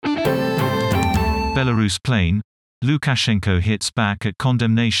Belarus plain, Lukashenko hits back at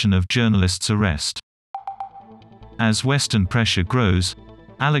condemnation of journalists' arrest. As Western pressure grows,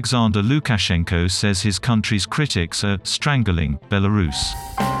 Alexander Lukashenko says his country's critics are strangling Belarus.